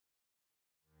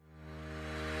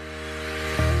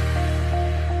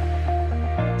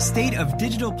State of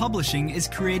Digital Publishing is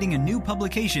creating a new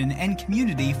publication and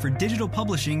community for digital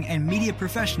publishing and media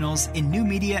professionals in new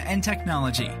media and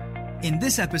technology. In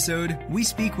this episode, we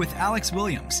speak with Alex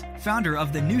Williams, founder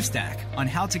of The New Stack, on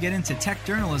how to get into tech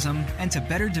journalism and to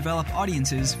better develop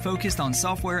audiences focused on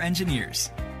software engineers.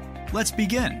 Let's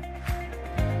begin.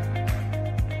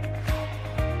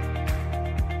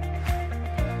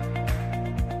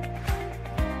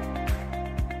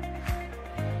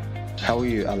 How are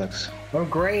you, Alex? I'm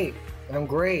great.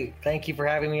 Thank you for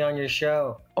having me on your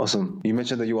show. Awesome. You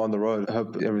mentioned that you were on the road. I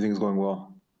hope everything's going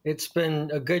well. It's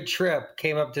been a good trip.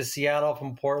 Came up to Seattle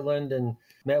from Portland and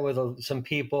met with some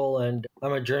people. And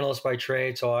I'm a journalist by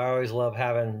trade, so I always love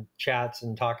having chats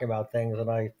and talking about things. And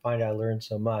I find I learn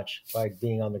so much by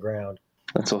being on the ground.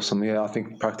 That's awesome. Yeah, I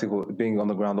think practical being on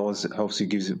the ground always helps you,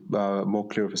 gives you a more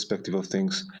clear perspective of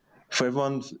things. For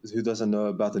everyone who doesn't know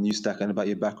about The New Stack and about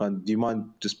your background, do you mind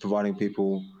just providing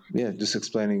people, just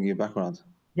explaining your background?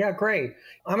 Yeah, great.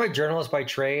 I'm a journalist by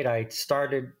trade. I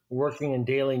started working in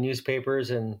daily newspapers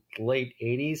in the late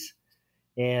 80s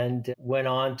and went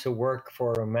on to work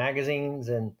for magazines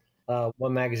and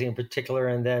one magazine in particular,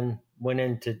 and then went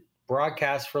into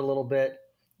broadcast for a little bit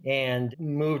and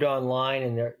moved online.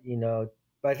 And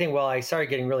I think, I started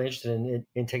getting really interested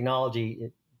in technology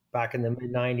back in the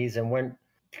mid 90s and went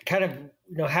kind of,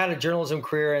 had a journalism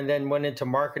career and then went into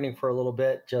marketing for a little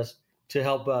bit just to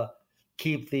help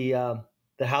keep the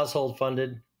household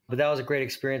funded. But that was a great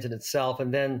experience in itself.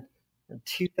 And then in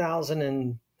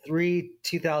 2003,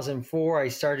 2004, I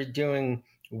started doing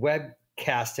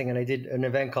webcasting, and I did an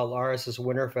event called RSS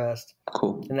Winterfest.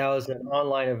 Cool. And that was an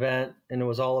online event, and it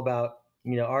was all about,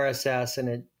 RSS, and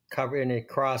it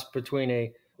crossed between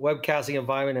a webcasting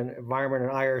environment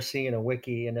and IRC and a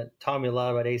wiki, and it taught me a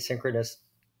lot about asynchronous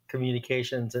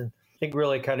communications, and I think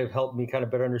really kind of helped me kind of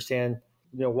better understand,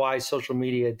 why social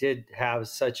media did have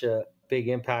such a big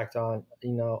impact on,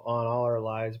 on all our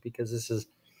lives, because this is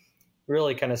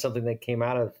really kind of something that came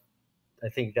out of, I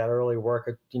think, that early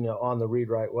work, on the Read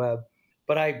Write Web.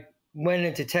 But I went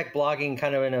into tech blogging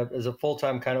kind of as a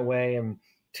full-time kind of way in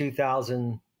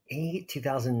 2008,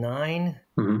 2009.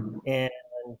 Mm-hmm. And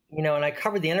I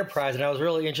covered the enterprise, and I was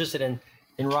really interested in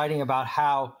writing about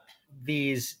how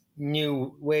these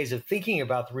new ways of thinking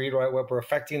about the Read Write Web were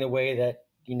affecting the way that,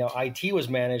 IT was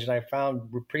managed. And I found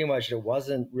pretty much it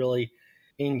wasn't really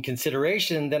in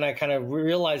consideration. Then I kind of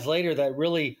realized later that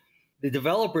really the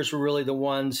developers were really the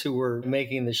ones who were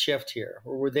making the shift here,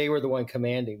 or they were the one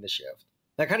commanding the shift.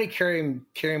 That kind of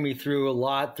carried me through a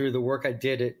lot through the work I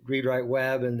did at Read Write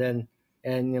Web, and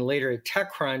later at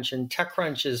TechCrunch. And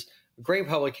TechCrunch is a great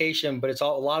publication, but it's a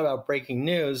lot about breaking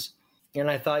news. And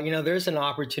I thought, there's an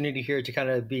opportunity here to kind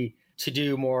of to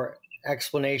do more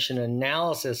explanation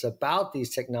analysis about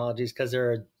these technologies, because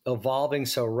they're evolving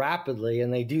so rapidly,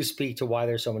 and they do speak to why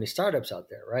there's so many startups out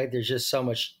there, right? There's just so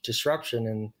much disruption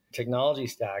in technology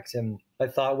stacks. And I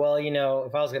thought,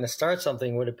 if I was going to start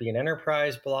something, would it be an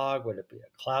enterprise blog? Would it be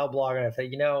a cloud blog? And I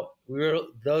thought,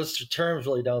 those terms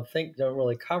really don't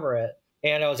really cover it.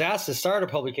 And I was asked to start a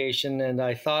publication, and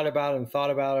I thought about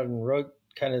it and wrote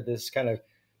kind of this kind of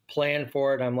plan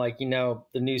for it. I'm like, The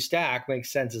New Stack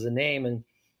makes sense as a name. And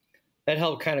that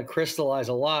helped kind of crystallize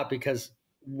a lot, because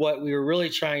what we were really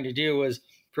trying to do was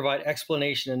provide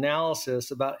explanation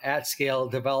analysis about at-scale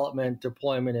development,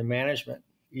 deployment, and management.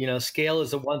 Scale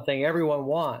is the one thing everyone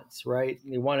wants, right?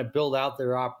 They want to build out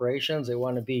their operations. They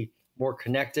want to be more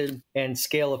connected, and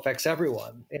scale affects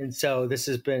everyone. And so this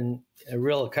has been a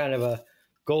real kind of a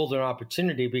golden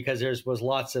opportunity, because was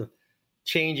lots of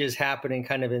changes happening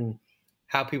kind of in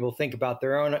how people think about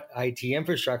their own IT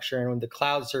infrastructure and the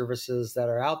cloud services that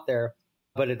are out there.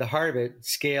 But at the heart of it,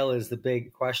 scale is the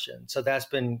big question. So that's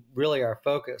been really our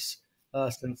focus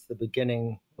since the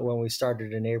beginning, when we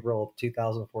started in April of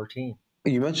 2014.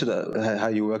 You mentioned how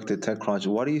you worked at TechCrunch.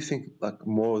 Why do you think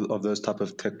more of those type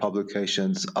of tech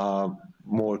publications are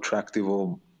more attractive?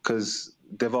 Because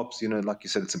DevOps, like you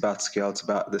said, it's about scale, it's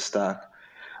about the stack.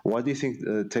 Why do you think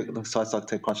sites like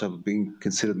TechCrunch are being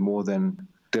considered more than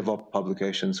DevOps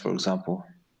publications, for example?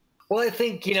 Well, I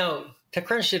think,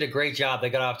 TechCrunch did a great job. They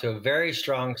got off to a very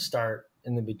strong start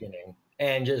in the beginning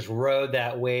and just rode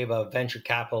that wave of venture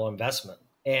capital investment.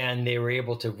 And they were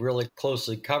able to really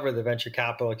closely cover the venture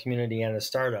capital community and the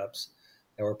startups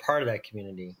that were part of that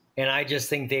community. And I just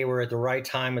think they were at the right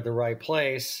time at the right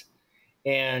place.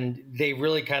 And they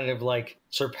really kind of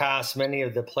surpassed many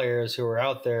of the players who are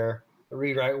out there.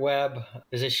 Read Write Web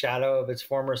is a shadow of its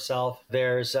former self.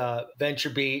 There's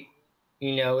VentureBeat,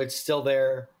 it's still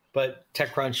there, but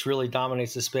TechCrunch really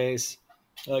dominates the space.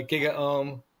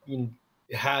 GigaOM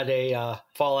had a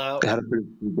fallout. It had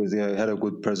a it had a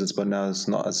good presence, but now it's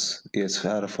not as, it's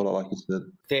had a fallout, like you said.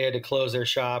 They had to close their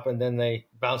shop, and then they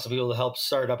bounced some people to help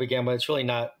start up again. But it's really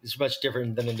not. It's much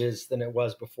different than it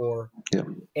was before. Yeah.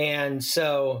 And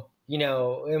so,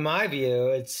 in my view,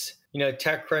 it's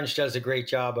TechCrunch does a great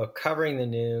job of covering the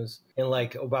news and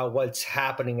like about what's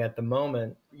happening at the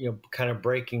moment. Kind of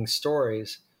breaking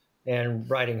stories and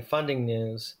writing funding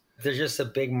news. There's just a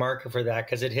big market for that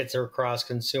because it hits across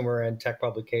consumer and tech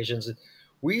publications.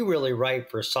 We really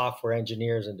write for software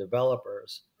engineers and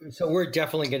developers. So we're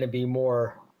definitely going to be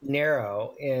more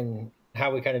narrow in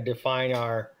how we kind of define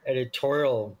our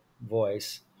editorial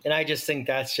voice. And I just think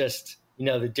that's just,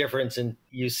 the difference in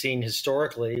you've seen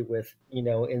historically with, in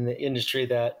the industry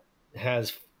that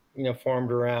has,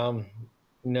 formed around,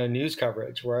 news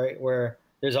coverage, right? Where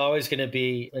there's always going to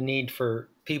be a need for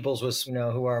peoples with,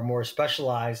 who are more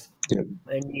specialized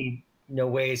and need,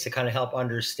 ways to kind of help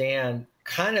understand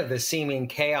kind of the seeming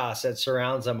chaos that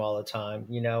surrounds them all the time,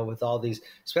 with all these,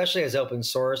 especially as open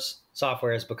source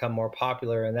software has become more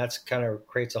popular. And that's kind of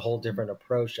creates a whole different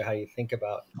approach to how you think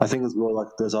about. I think as well, like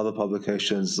there's other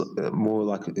publications, more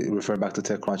like referring back to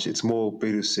TechCrunch, it's more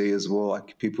B2C as well.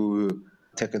 Like people who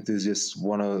tech enthusiasts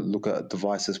want to look at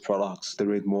devices, products, they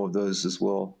read more of those as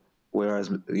well. Whereas,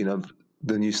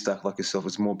 the new stack like yourself,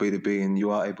 it's more B2B and you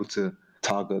are able to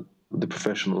target the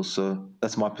professionals. So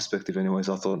that's my perspective anyways.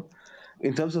 I thought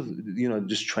in terms of,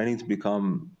 just training to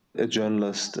become a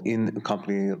journalist in a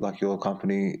company like your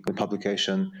company, a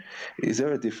publication, is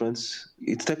there a difference?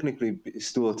 It's technically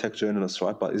still a tech journalist,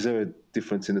 right? But is there a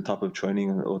difference in the type of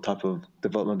training or type of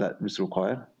development that is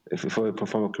required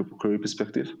from a career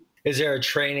perspective? Is there a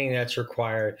training that's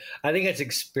required? I think it's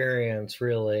experience,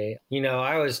 really.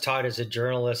 I was taught as a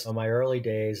journalist in my early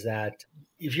days that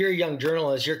if you're a young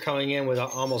journalist, you're coming in with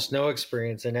almost no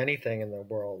experience in anything in the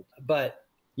world. But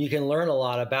you can learn a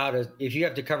lot about it. If you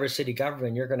have to cover city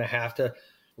government, you're going to have to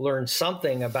learn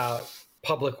something about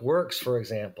public works, for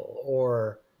example,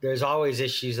 or there's always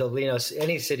issues of,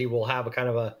 any city will have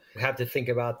have to think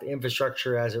about the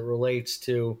infrastructure as it relates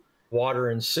to water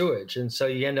and sewage. And so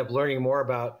you end up learning more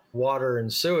about water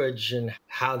and sewage and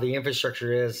how the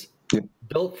infrastructure is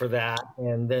built for that.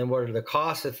 And then what are the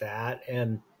costs of that?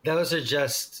 And those are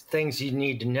just things you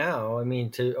need to know,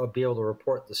 to be able to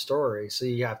report the story. So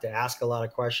you have to ask a lot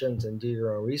of questions and do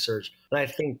your own research. And I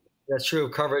think that's true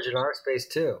of coverage in our space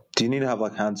too. Do you need to have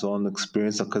hands-on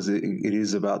experience because it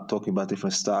is about talking about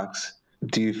different stacks?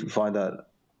 Do you find that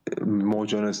more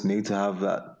journalists need to have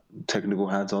that technical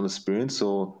hands-on experience?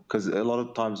 Or because a lot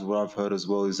of times what I've heard as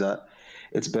well is that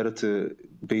it's better to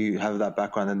have that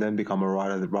background and then become a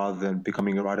writer rather than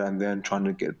becoming a writer and then trying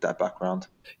to get that background.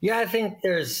 Yeah, I think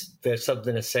there's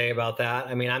something to say about that.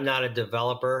 I'm not a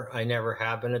developer. I never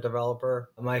have been a developer.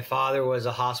 My father was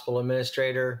a hospital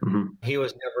administrator. Mm-hmm. He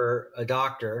was never a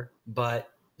doctor, but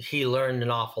he learned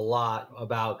an awful lot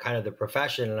about kind of the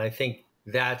profession. And I think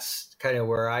that's kind of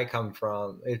where I come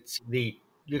from.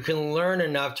 You can learn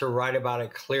enough to write about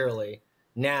it clearly.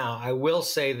 Now, I will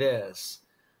say this,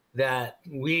 that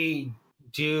we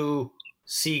do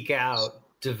seek out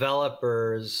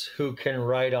developers who can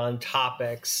write on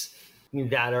topics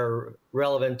that are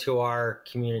relevant to our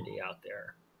community out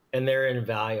there, and they're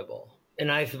invaluable.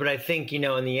 But I think, in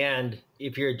the end,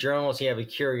 if you're a journalist and you have a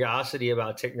curiosity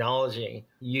about technology,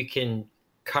 you can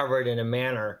cover it in a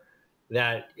manner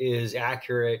that is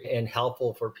accurate and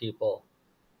helpful for people.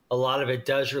 A lot of it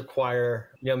does require,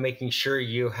 making sure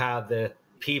you have the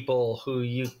people who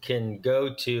you can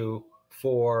go to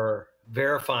for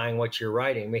verifying what you're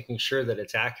writing, making sure that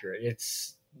it's accurate.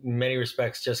 It's in many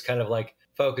respects just kind of like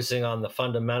focusing on the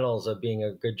fundamentals of being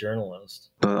a good journalist.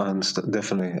 I understand,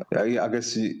 definitely. I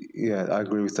guess, I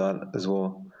agree with that as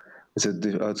well. It's a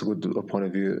good point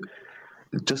of view.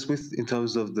 Just in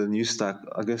terms of the new stack,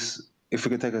 I guess if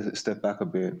we can take a step back a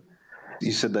bit,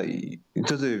 you said that in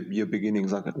terms of your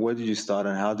beginnings, where did you start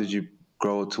and how did you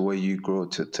grow to where you grow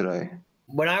to today?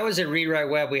 When I was at Read Write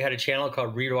Web, we had a channel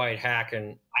called Read Write Hack,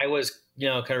 and I was,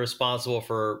 kind of responsible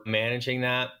for managing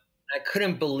that. I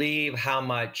couldn't believe how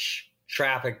much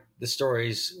traffic the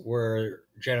stories were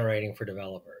generating for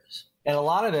developers. And a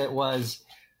lot of it was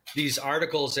these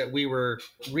articles that we were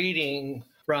reading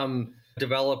from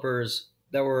developers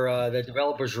that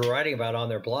developers were writing about on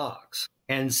their blogs.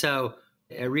 And so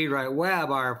at Read Write Web,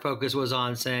 our focus was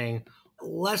on saying,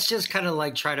 let's just kind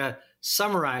of try to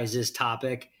summarize this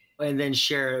topic and then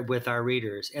share it with our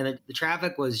readers. And the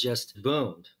traffic was just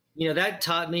boomed. That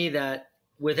taught me that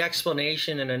with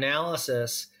explanation and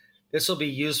analysis, this will be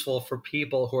useful for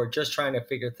people who are just trying to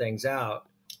figure things out.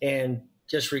 And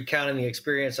just recounting the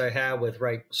experience I had with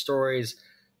write stories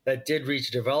that did reach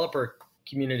a developer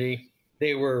community,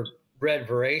 they were read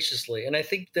voraciously. And I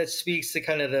think that speaks to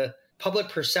kind of the public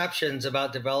perceptions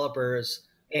about developers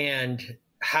and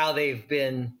how they've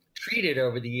been treated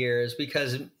over the years,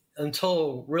 because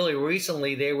until really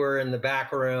recently, they were in the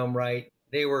back room, right?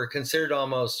 They were considered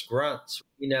almost grunts,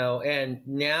 and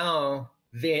now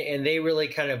they really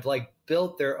kind of like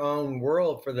built their own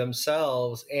world for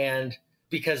themselves. And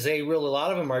because a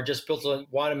lot of them are just built to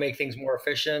want to make things more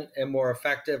efficient and more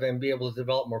effective and be able to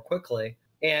develop more quickly.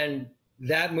 And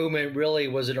that movement really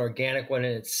was an organic one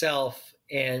in itself.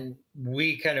 And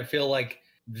we kind of feel like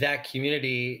that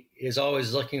community is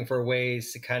always looking for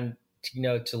ways to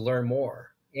to learn more.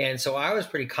 And so I was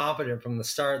pretty confident from the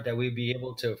start that we'd be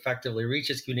able to effectively reach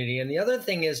this community. And the other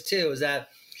thing is that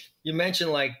you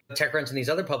mentioned like TechCrunch and these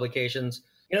other publications,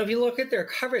 if you look at their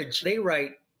coverage, they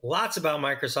write lots about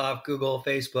Microsoft, Google,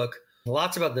 Facebook,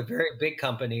 lots about the very big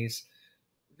companies.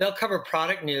 They'll cover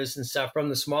product news and stuff from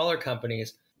the smaller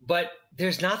companies, but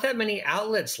there's not that many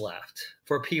outlets left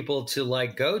for people to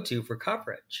like go to for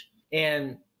coverage.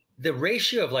 And the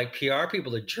ratio of like PR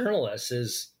people to journalists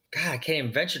is, God, I can't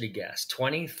even venture to guess,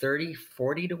 20, 30,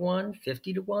 40 to 1,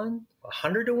 50 to 1,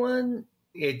 100 to 1.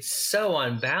 It's so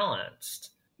unbalanced.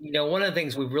 One of the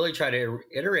things we've really tried to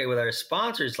iterate with our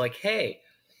sponsors, like, hey,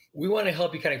 we want to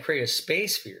help you kind of create a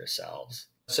space for yourselves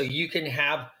so you can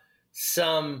have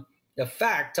some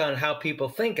effect on how people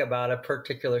think about a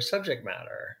particular subject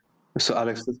matter. So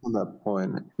Alex, just on that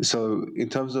point, so in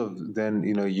terms of then,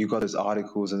 you got those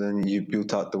articles and then you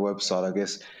built out the website, I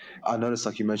guess. I noticed,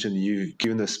 like you mentioned, you've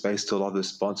given the space to a lot of the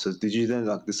sponsors. Did you then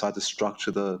decide to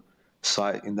structure the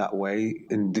site in that way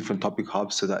in different topic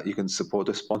hubs so that you can support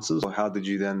the sponsors? Or how did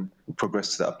you then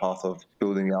progress to that path of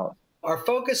building out? Our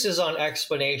focus is on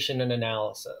explanation and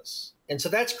analysis. And so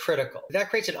that's critical. That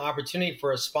creates an opportunity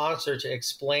for a sponsor to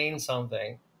explain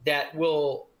something that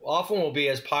will be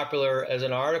as popular as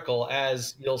an article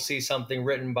as you'll see something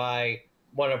written by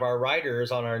one of our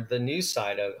writers on the news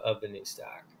side of the news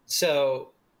stack.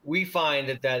 So we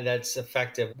find that's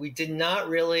effective. We did not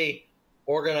really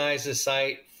organize the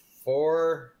site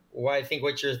for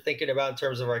what you're thinking about in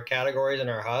terms of our categories and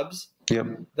our hubs. Yep.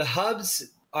 The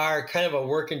hubs are kind of a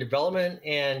work in development,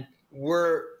 and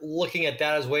we're looking at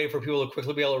that as a way for people to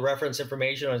quickly be able to reference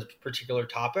information on particular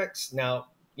topics. Now,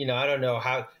 I don't know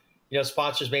how,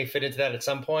 sponsors may fit into that at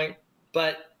some point,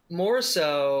 but more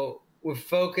so, we're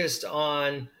focused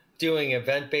on doing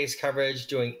event-based coverage,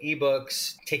 doing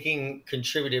ebooks, taking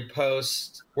contributed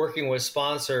posts, working with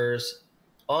sponsors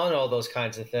on all those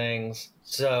kinds of things.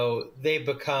 So they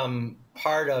become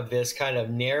part of this kind of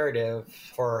narrative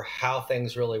for how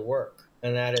things really work.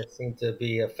 And that it seemed to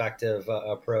be an effective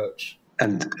approach.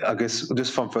 And I guess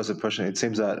just from first impression, it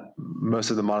seems that most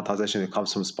of the monetization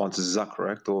comes from sponsors. Is that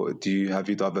correct? Or have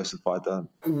you diversified that?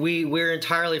 We're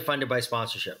entirely funded by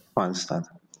sponsorship. I understand.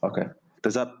 Okay.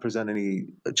 Does that present any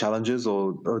challenges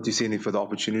or do you see any further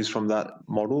opportunities from that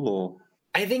model? Or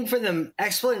I think for them,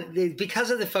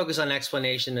 because of the focus on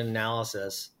explanation and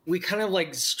analysis, we kind of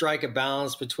like strike a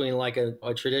balance between like a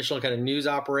traditional kind of news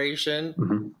operation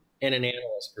and an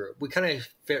analyst group. We kind of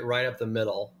fit right up the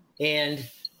middle. And,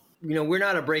 we're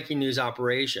not a breaking news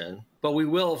operation, but we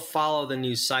will follow the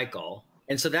news cycle.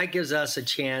 And so that gives us a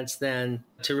chance then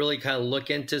to really kind of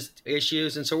look into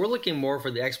issues. And so we're looking more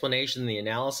for the explanation and the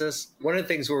analysis. One of the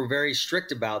things we're very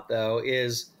strict about, though,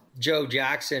 is Job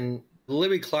Jackson.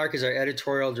 Libby Clark is our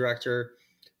editorial director,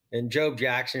 and Job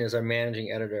Jackson is our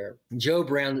managing editor. Job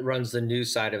runs the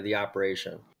news side of the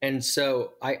operation. And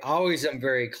so I always am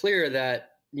very clear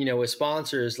that, with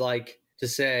sponsors, like to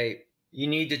say, you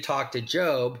need to talk to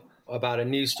Job about a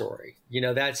news story.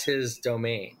 That's his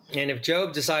domain. And if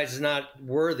Job decides it's not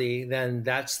worthy, then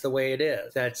that's the way it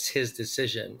is. That's his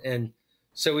decision. And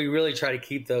so we really try to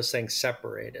keep those things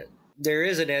separated. There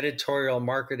is an editorial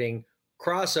marketing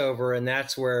crossover, and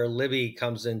that's where Libby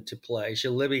comes into play.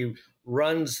 Libby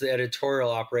runs the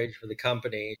editorial operation for the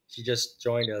company. She just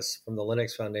joined us from the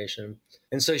Linux Foundation.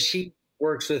 And so she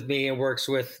works with me and works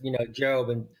with, Job.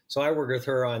 And so I work with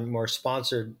her on more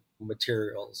sponsored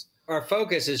materials. Our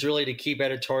focus is really to keep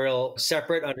editorial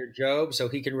separate under Job so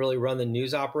he can really run the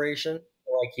news operation.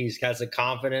 Like he has the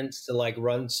confidence to like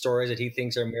run stories that he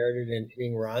thinks are merited in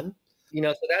being run.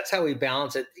 So that's how we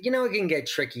balance it. It can get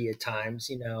tricky at times,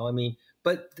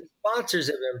 but the sponsors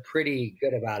have been pretty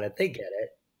good about it. They get it.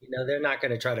 They're not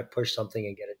going to try to push something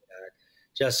and get it back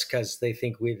just because they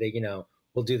think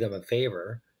we'll do them a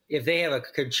favor. If they have a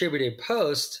contributed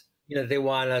post, they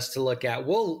want us to look at,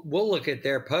 we'll look at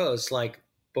their posts like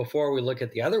before we look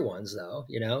at the other ones though,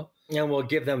 and we'll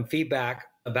give them feedback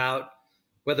about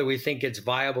whether we think it's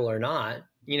viable or not.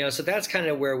 So that's kind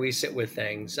of where we sit with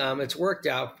things. It's worked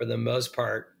out for the most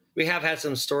part. We have had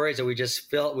some stories that we just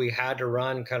felt we had to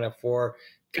run kind of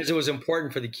because it was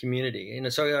important for the community.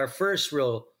 So our first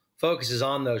real focus is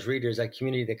on those readers, that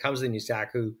community that comes to the New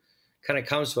Stack, who kind of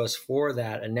comes to us for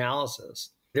that analysis.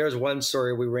 There's one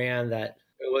story we ran that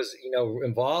it was,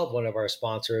 involved one of our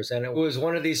sponsors, and it was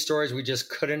one of these stories we just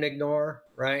couldn't ignore,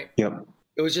 right? Yep.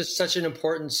 It was just such an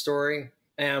important story,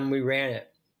 and we ran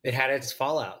it. It had its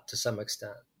fallout to some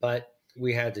extent, but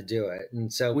we had to do it.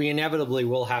 And so we inevitably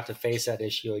will have to face that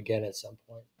issue again at some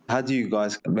point. How do you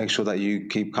guys make sure that you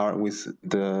keep current with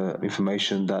the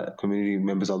information that community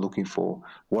members are looking for?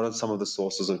 What are some of the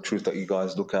sources of truth that you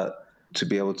guys look at to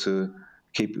be able to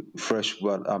keep fresh,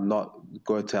 but not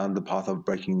go down the path of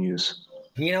breaking news?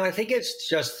 I think it's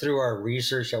just through our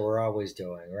research that we're always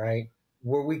doing, right?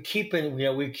 Where we keep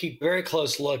very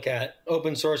close look at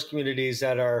open source communities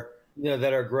that are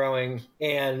growing,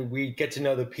 and we get to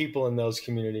know the people in those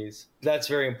communities. That's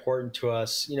very important to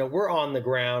us. We're on the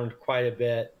ground quite a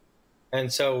bit.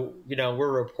 And so,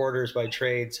 we're reporters by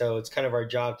trade. So it's kind of our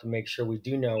job to make sure we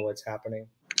do know what's happening.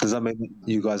 Does that mean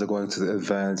you guys are going to the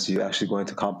events, you're actually going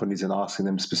to companies and asking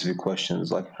them specific questions,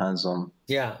 like hands-on?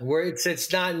 Yeah, where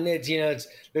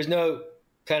there's no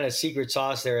kind of secret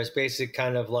sauce there. It's basic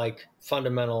kind of like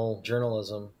fundamental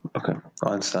journalism. Okay, I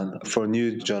understand. For a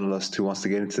new journalist who wants to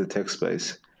get into the tech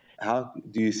space, how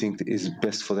do you think it is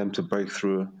best for them to break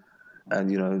through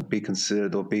and, be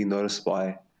considered or be noticed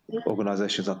by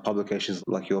organizations or publications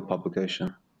like your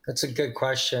publication? That's a good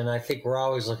question. I think we're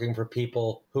always looking for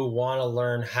people who want to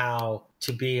learn how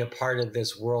to be a part of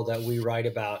this world that we write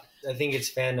about. I think it's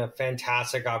been a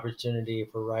fantastic opportunity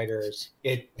for writers.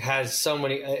 It has so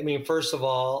many, first of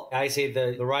all, I say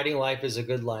the writing life is a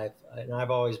good life, and I've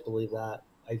always believed that.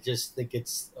 I just think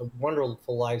it's a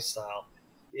wonderful lifestyle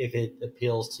if it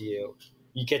appeals to you.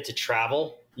 You get to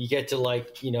travel, you get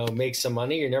to make some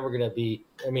money. You're never going to be,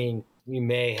 you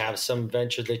may have some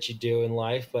venture that you do in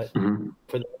life, but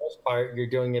for the most part, you're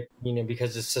doing it,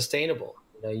 because it's sustainable.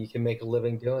 You can make a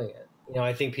living doing it.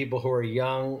 I think people who are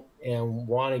young and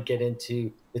want to get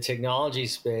into the technology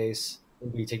space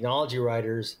and be technology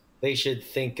writers, they should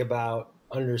think about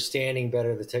understanding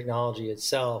better the technology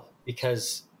itself,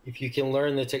 because if you can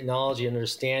learn the technology and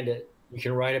understand it, you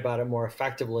can write about it more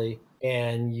effectively,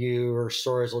 and your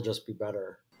stories will just be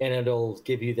better. And it'll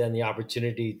give you then the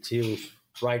opportunity to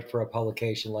write for a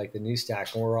publication like the New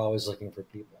Stack, and we're always looking for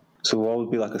people. So what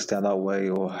would be like a standout way,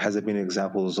 or has there been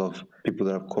examples of people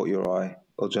that have caught your eye,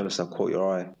 or journalists that have caught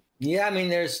your eye? Yeah,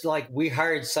 there's we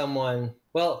hired someone.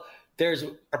 Well, there's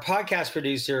our podcast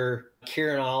producer,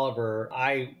 Kieran Oliver.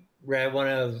 I read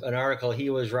an article he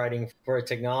was writing for a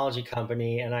technology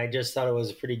company, and I just thought it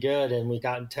was pretty good. And we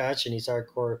got in touch, and he started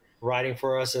writing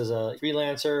for us as a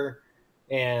freelancer,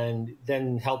 and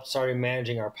then started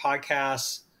managing our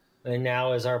podcasts, and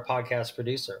now is our podcast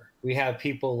producer. We have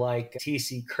people like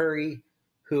T.C. Curry,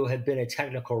 who had been a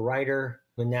technical writer,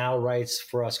 but now writes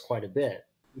for us quite a bit.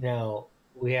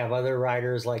 We have other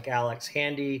writers like Alex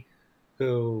Handy,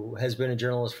 who has been a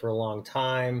journalist for a long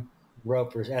time,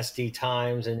 wrote for SD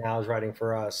Times, and now is writing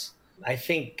for us. I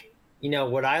think,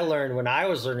 what I learned when I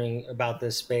was learning about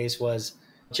this space was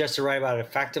just to write about it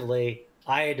effectively,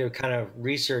 I had to kind of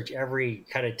research every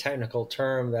kind of technical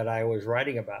term that I was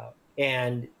writing about.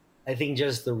 And I think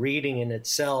just the reading in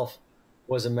itself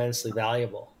was immensely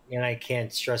valuable. And I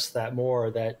can't stress that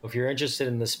more, that if you're interested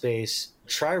in the space,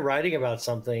 try writing about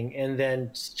something, and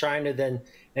then and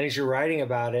as you're writing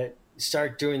about it,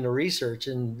 start doing the research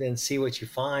and then see what you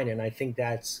find. And I think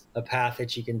that's a path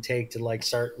that you can take to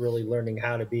start really learning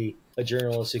how to be a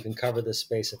journalist who can cover this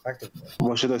space effectively.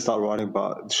 What should they start writing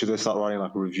about? Should they start writing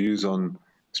reviews on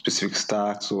specific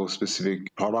stacks or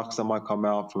specific products that might come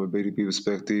out from a B2B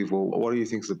perspective? Or what do you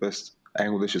think is the best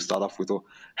angle they should start off with?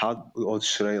 Or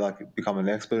should they become an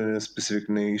expert in a specific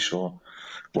niche? Or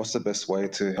what's the best way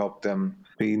to help them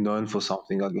be known for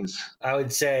something, I guess? I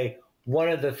would say one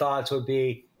of the thoughts would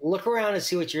be, look around and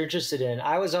see what you're interested in.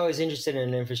 I was always interested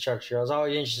in infrastructure. I was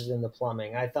always interested in the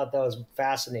plumbing. I thought that was a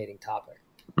fascinating topic.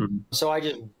 Mm-hmm. So I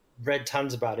just read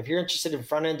tons about it. If you're interested in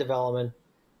front-end development,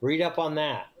 read up on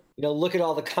that. Look at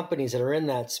all the companies that are in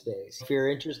that space. If you're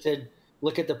interested,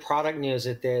 look at the product news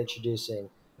that they're introducing.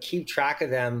 Keep track of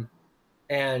them,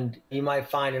 and you might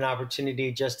find an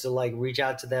opportunity just to reach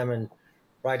out to them and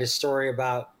write a story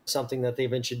about something that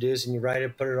they've introduced, and you write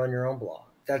it, put it on your own blog.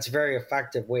 That's a very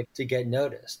effective way to get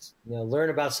noticed. Learn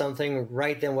about something,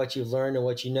 write then what you've learned and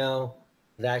what you know.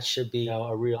 That should be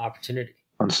a real opportunity.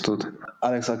 Understood.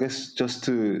 Alex, I guess just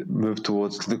to move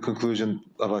towards the conclusion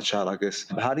of our chat,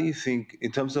 how do you think,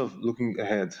 in terms of looking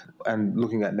ahead and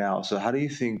looking at now, so how do you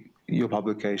think your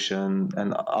publication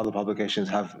and other publications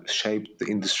have shaped the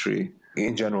industry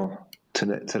in general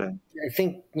today? I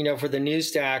think, for the News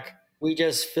Stack, we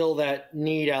just fill that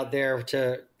need out there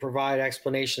to provide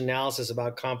explanation analysis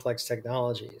about complex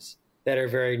technologies that are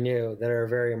very new, that are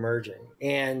very emerging.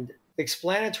 And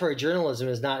explanatory journalism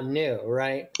is not new,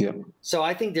 right? Yeah. So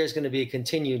I think there's going to be a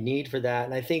continued need for that.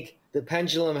 And I think the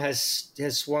pendulum has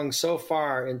swung so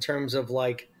far in terms of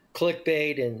like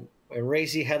clickbait and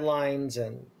racy headlines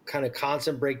and kind of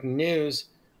constant breaking news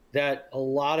that a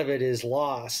lot of it is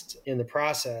lost in the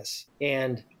process.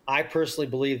 And I personally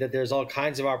believe that there's all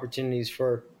kinds of opportunities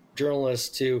for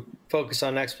journalists to focus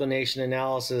on explanation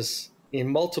analysis in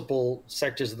multiple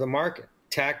sectors of the market,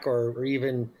 tech or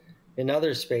even in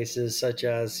other spaces such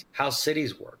as how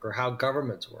cities work or how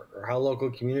governments work or how local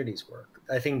communities work.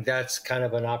 I think that's kind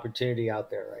of an opportunity out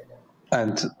there right now.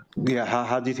 And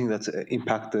how do you think that's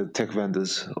impacted tech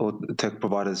vendors or tech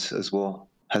providers as well?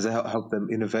 Has it helped them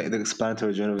innovate? The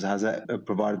explanatory journalism, has that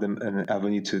provided them an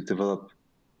avenue to develop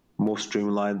more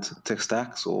streamlined tech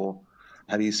stacks, or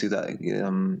how do you see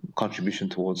that contribution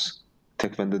towards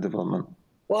tech vendor development?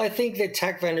 Well, I think that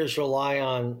tech vendors rely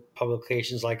on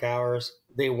publications like ours.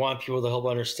 They want people to help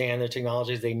understand their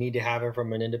technologies. They need to have it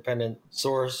from an independent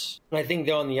source. And I think,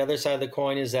 though, on the other side of the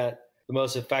coin is that the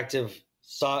most effective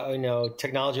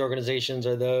technology organizations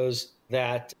are those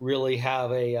that really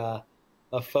have a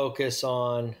focus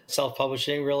on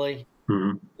self-publishing, really.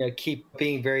 Mm-hmm. Keep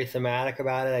being very thematic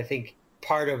about it. I think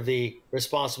part of the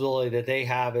responsibility that they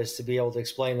have is to be able to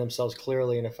explain themselves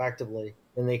clearly and effectively.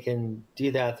 And they can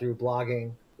do that through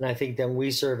blogging. And I think then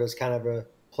we serve as kind of a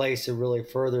place to really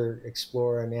further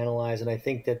explore and analyze. And I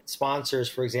think that sponsors,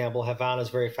 for example, have found us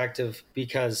very effective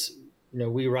because,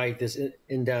 we write this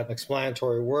in-depth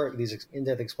explanatory work, these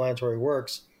in-depth explanatory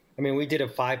works. I mean, we did a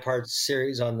 5-part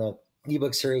series on the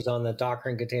ebook series on the Docker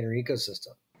and container ecosystem.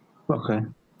 Okay.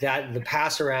 That the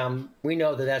pass around, we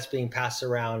know that that's being passed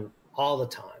around all the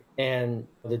time. And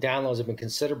the downloads have been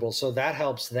considerable. So that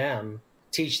helps them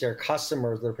teach their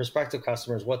customers, their prospective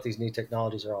customers, what these new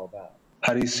technologies are all about.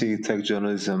 How do you see tech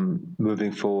journalism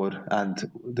moving forward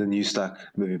and the News Stack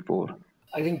moving forward?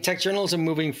 I think tech journalism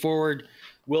moving forward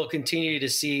will continue to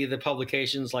see the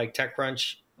publications like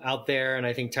TechCrunch out there. And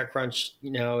I think TechCrunch,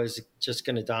 is just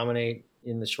going to dominate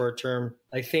in the short term.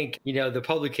 I think, the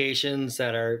publications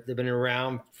they've been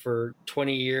around for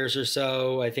 20 years or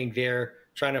so, I think they're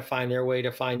trying to find their way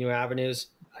to find new avenues.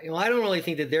 I don't really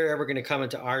think that they're ever going to come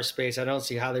into our space. I don't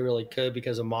see how they really could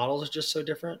because the models are just so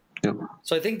different. Yep.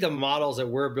 So I think the models that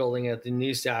we're building at the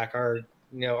News Stack are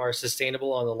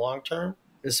sustainable on the long term,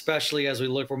 especially as we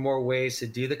look for more ways to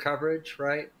do the coverage,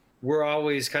 right? We're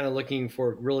always kind of looking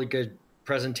for really good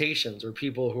presentations or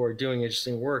people who are doing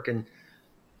interesting work. And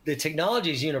the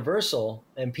technology is universal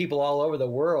and people all over the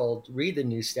world read the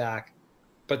News Stack,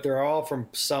 but they're all from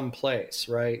some place,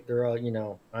 right? They're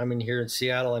all, I'm here in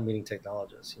Seattle, I'm meeting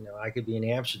technologists. I could be in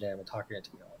Amsterdam and talking to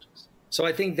technologists. So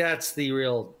I think that's the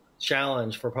real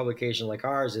challenge for a publication like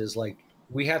ours is like,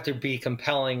 we have to be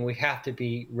compelling, we have to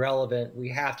be relevant, we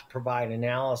have to provide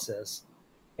analysis.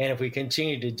 And if we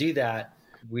continue to do that,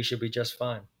 we should be just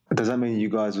fine. Does that mean you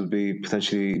guys would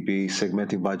potentially be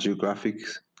segmenting by geographic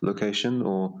location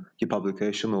or your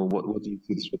publication, or what do you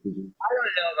see the strategy? I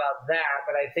don't know about that,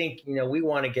 but I think, we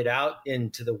want to get out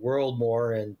into the world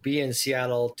more and be in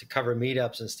Seattle to cover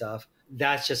meetups and stuff.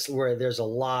 That's just where there's a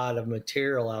lot of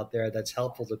material out there that's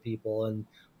helpful to people, and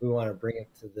we want to bring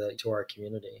it to our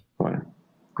community. Right.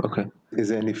 Okay. Is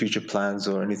there any future plans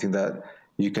or anything that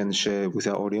you can share with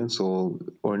our audience, or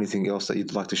anything else that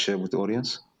you'd like to share with the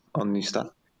audience on News Stack?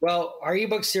 Well, our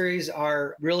ebook series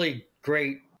are really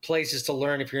great places to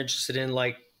learn if you're interested in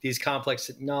like these complex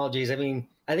technologies. I mean,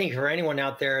 I think for anyone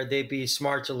out there, they'd be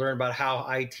smart to learn about how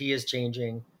IT is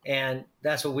changing. And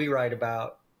that's what we write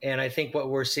about. And I think what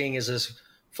we're seeing is this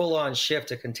full-on shift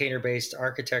to container-based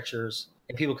architectures.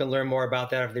 And people can learn more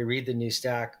about that if they read the News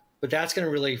Stack. But that's going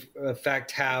to really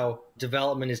affect how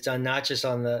development is done, not just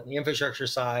on the infrastructure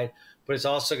side, but it's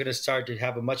also going to start to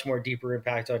have a much more deeper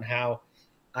impact on how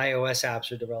iOS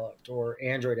apps are developed or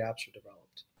Android apps are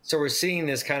developed. So we're seeing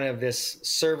this kind of this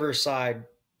server side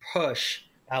push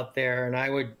out there. And I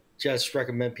would just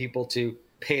recommend people to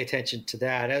pay attention to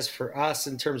that. As for us,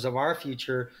 in terms of our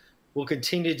future, we'll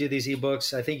continue to do these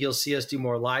ebooks. I think you'll see us do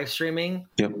more live streaming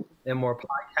and more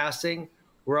podcasting.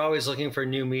 We're always looking for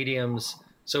new mediums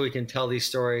so we can tell these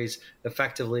stories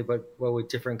effectively, but with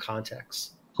different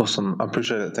contexts. Awesome. I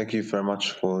appreciate it. Thank you very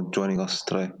much for joining us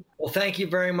today. Well, thank you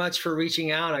very much for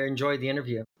reaching out. I enjoyed the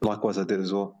interview. Likewise, I did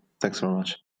as well. Thanks very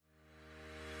much.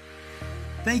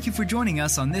 Thank you for joining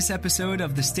us on this episode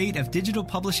of the State of Digital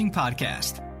Publishing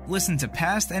podcast. Listen to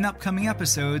past and upcoming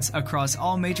episodes across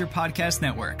all major podcast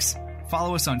networks.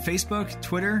 Follow us on Facebook,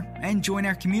 Twitter, and join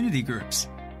our community groups.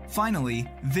 Finally,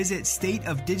 visit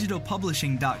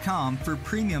stateofdigitalpublishing.com for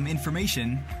premium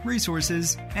information,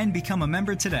 resources, and become a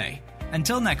member today.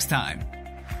 Until next time.